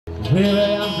Baby,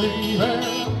 I'm leaving,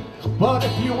 but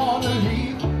if you want to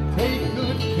leave, take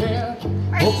good care.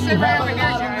 Hope you have a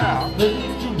lot of nice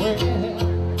things to wear,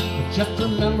 but just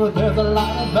remember there's a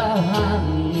lot of bad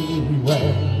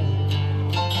beware.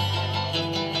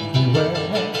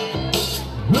 Beware.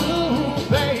 Ooh,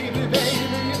 baby,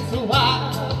 baby, it's a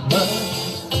wild world,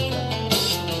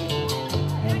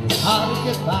 and it's hard to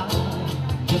get by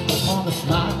just upon a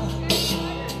smile.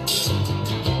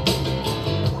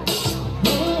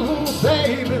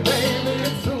 Baby, baby,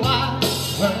 it's a wild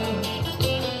world,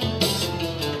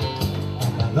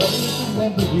 and I'll always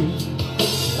remember you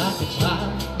like a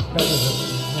child.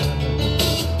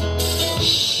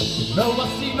 You know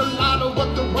I've seen a lot of what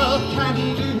the world can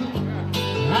do,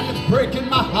 and it's breaking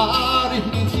my heart it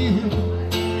needs you,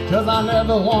 'cause I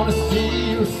never want to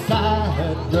see you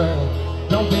sad, girl.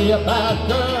 Don't be a bad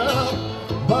girl,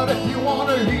 but if you want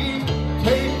to leave,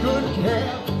 take good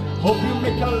care. Hope you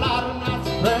make a lot of nice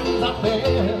friends out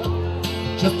there.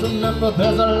 Just remember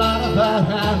there's a lot of that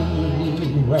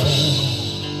everywhere.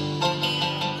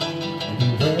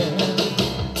 Everywhere.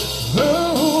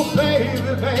 Oh,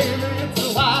 baby, baby, it's a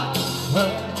wild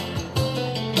world.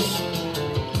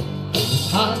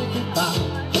 It's hard to get by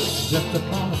just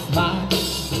upon a smile.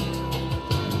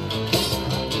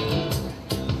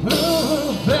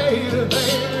 Oh, baby,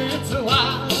 baby, it's a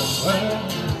wild world.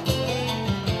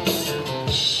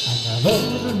 I'll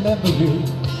always remember you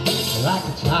like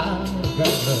a child.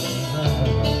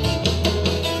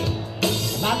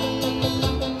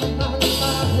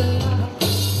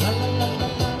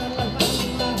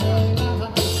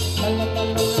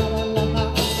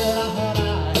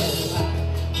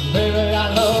 Baby, I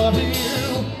love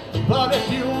you, but if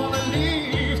you want to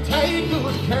leave, take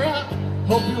good care.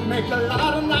 Hope you make a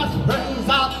lot of nice friends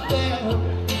out there.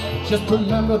 Just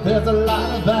remember there's a lot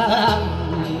of that.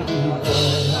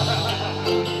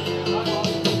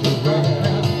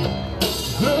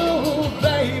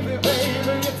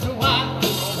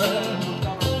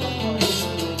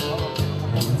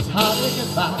 Hard to get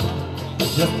by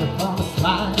just upon a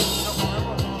smile.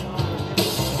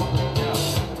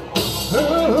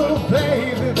 Oh,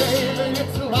 baby, baby,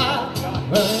 it's a wild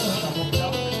world,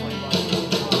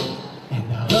 and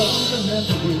I'll always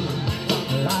remember you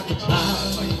like a child.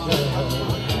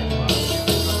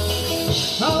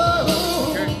 Oh,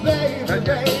 baby,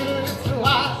 baby, it's a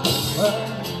wild world,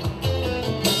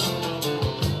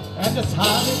 and it's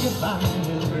hard to get by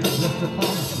just upon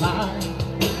a smile.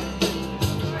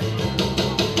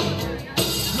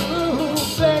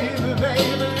 Baby,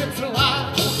 baby, it's a wild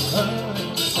world,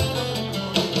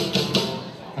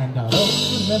 and I'll always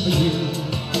remember you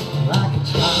like a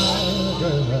child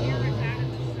girl.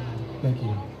 Thank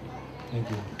you. Thank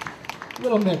you.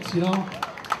 Little mix, you know.